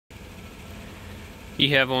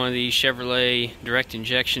You have one of these Chevrolet direct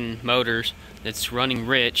injection motors that's running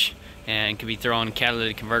rich and can be throwing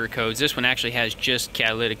catalytic converter codes. This one actually has just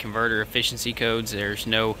catalytic converter efficiency codes. There's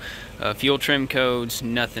no fuel trim codes,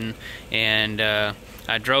 nothing. And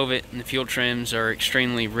I drove it, and the fuel trims are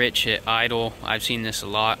extremely rich at idle. I've seen this a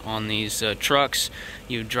lot on these trucks.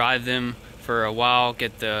 You drive them for a while,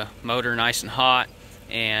 get the motor nice and hot,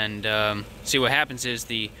 and see what happens is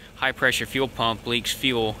the high pressure fuel pump leaks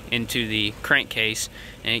fuel into the crankcase,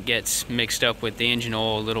 and it gets mixed up with the engine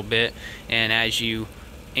oil a little bit, and as you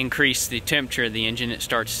increase the temperature of the engine, it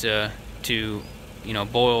starts to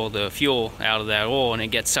boil the fuel out of that oil, and it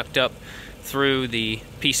gets sucked up through the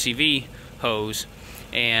PCV hose.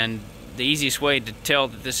 And the easiest way to tell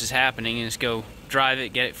that this is happening is go drive it,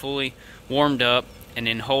 get it fully warmed up, and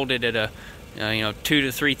then hold it at a 2,000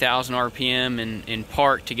 to 3,000 RPM in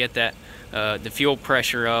park to get that the fuel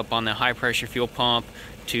pressure up on the high pressure fuel pump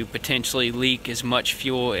to potentially leak as much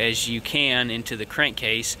fuel as you can into the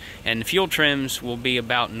crankcase, and the fuel trims will be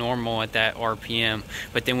about normal at that RPM.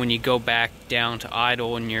 But then when you go back down to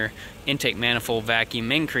idle and your intake manifold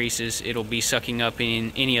vacuum increases, it'll be sucking up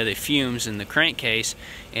in any of the fumes in the crankcase.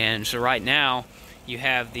 And so right now I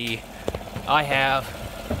have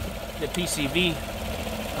the PCV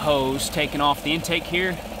hose taken off the intake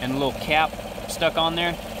here and a little cap stuck on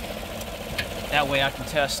there. That way I can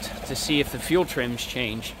test to see if the fuel trims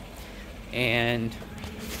change. And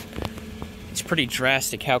it's pretty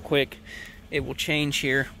drastic how quick it will change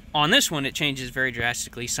here. On this one it changes very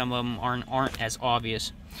drastically. Some of them aren't as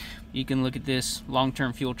obvious. You can look at this,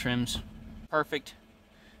 long-term fuel trims, perfect.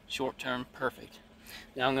 Short-term, perfect.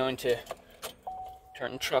 Now I'm going to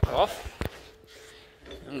turn the truck off.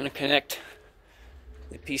 I'm going to connect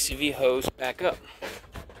the PCV hose back up.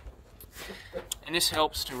 And this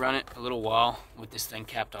helps to run it a little while with this thing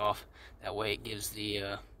capped off. That way it gives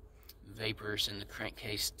the vapors in the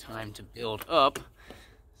crankcase time to build up,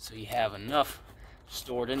 so you have enough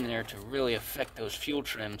stored in there to really affect those fuel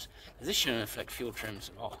trims. This shouldn't affect fuel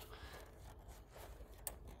trims at all.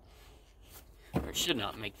 Or it should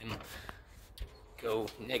not make them go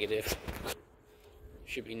negative. There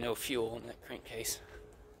should be no fuel in that crankcase.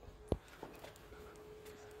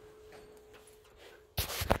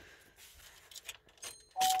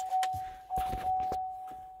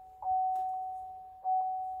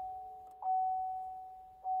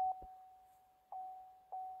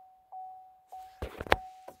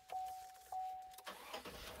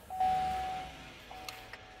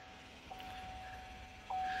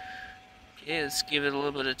 Okay, let's give it a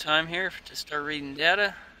little bit of time here to start reading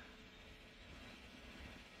data.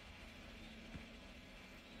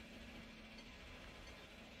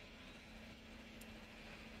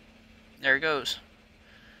 There it goes.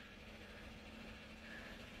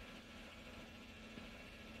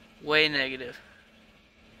 Way negative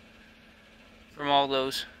from all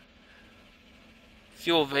those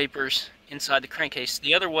fuel vapors inside the crankcase.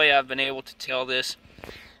 The other way I've been able to tell this,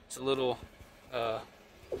 it's a little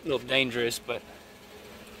dangerous, but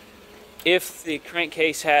if the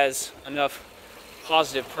crankcase has enough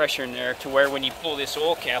positive pressure in there to where when you pull this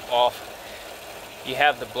oil cap off, you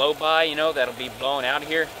have the blow-by, that'll be blowing out of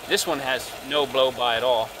here. This one has no blow-by at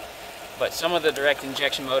all, but some of the direct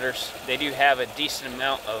injection motors, they do have a decent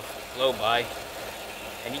amount of blow-by,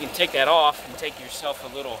 and you can take that off and take yourself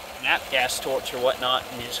a little nap gas torch or whatnot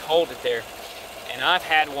and just hold it there. And I've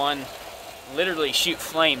had one literally shoot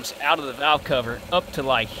flames out of the valve cover up to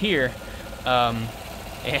like here, and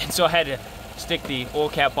so I had to stick the oil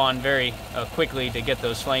cap on very quickly to get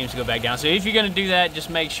those flames to go back down. So if you're going to do that, just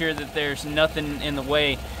make sure that there's nothing in the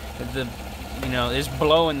way that is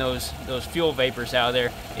blowing those fuel vapors out of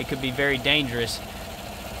there. It could be very dangerous,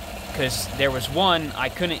 because there was one I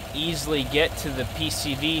couldn't easily get to the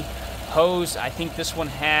PCV hose. I think this one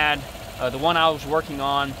had the one I was working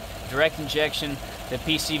on, direct injection. The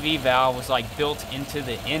PCV valve was like built into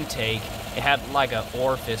the intake. It had like an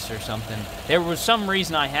orifice or something. There was some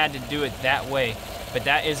reason I had to do it that way, but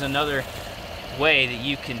that is another way that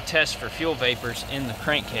you can test for fuel vapors in the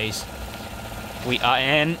crankcase.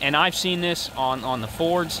 And I've seen this on the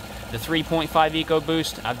Fords, the 3.5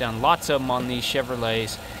 EcoBoost. I've done lots of them on these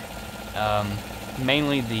Chevrolets,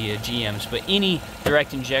 mainly the GMs, but any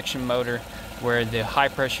direct injection motor where the high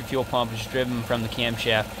pressure fuel pump is driven from the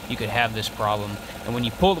camshaft, you could have this problem. And when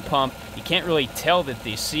you pull the pump, you can't really tell that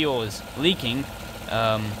the seal is leaking,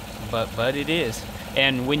 but it is.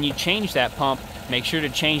 And when you change that pump, make sure to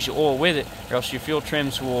change the oil with it, or else your fuel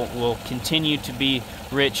trims will continue to be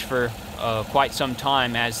rich for quite some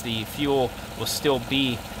time, as the fuel will still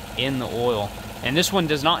be in the oil. And this one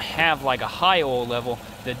does not have like a high oil level.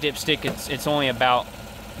 The dipstick, it's only about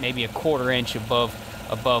maybe a 1/4 inch above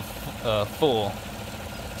above full.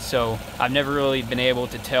 So I've never really been able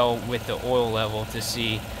to tell with the oil level to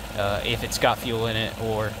see if it's got fuel in it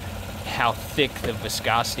or how thick the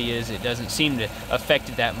viscosity is. It doesn't seem to affect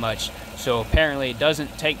it that much. So apparently it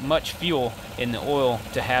doesn't take much fuel in the oil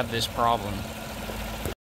to have this problem.